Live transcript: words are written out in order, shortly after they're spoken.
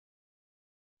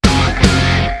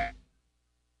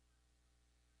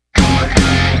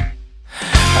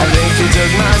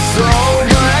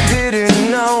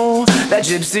That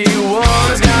gypsy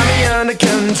woman's got me under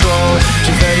control.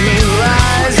 She fed me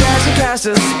lies as she cast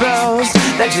her spells.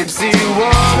 That gypsy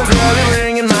woman's really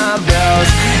ringing my bells.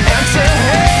 And to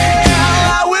hell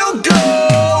I will go,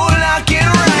 knocking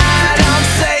right on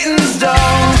Satan's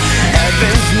door.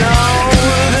 Heavens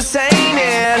know this ain't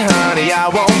it, honey. I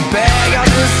won't beg, I'll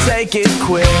just take it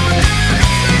quick.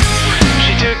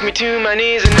 She took me to my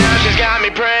knees and now she's got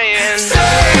me praying.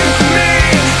 Save me,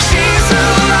 she's a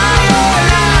liar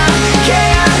and I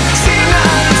can't seem to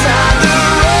untie the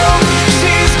rope.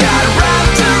 She's got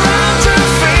wrapped around her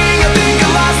finger. I think I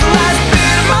lost the last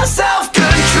bit of my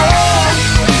self-control.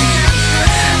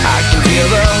 I can feel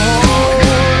the hole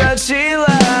that she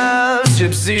left.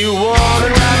 Gypsy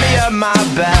woman, wrap me up my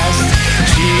best.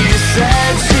 She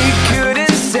said she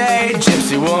couldn't stay.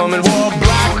 Gypsy woman wore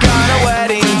black on her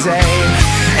wedding day.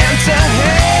 And to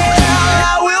hell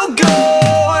I will go,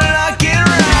 knocking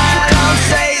right on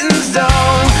Satan's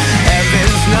door.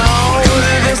 Heavens know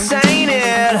this ain't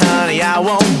it, honey. I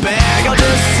won't beg, I'll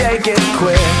just take it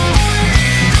quick.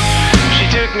 She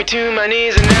took me to my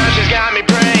knees and now she's got me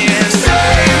praying.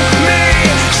 Save me.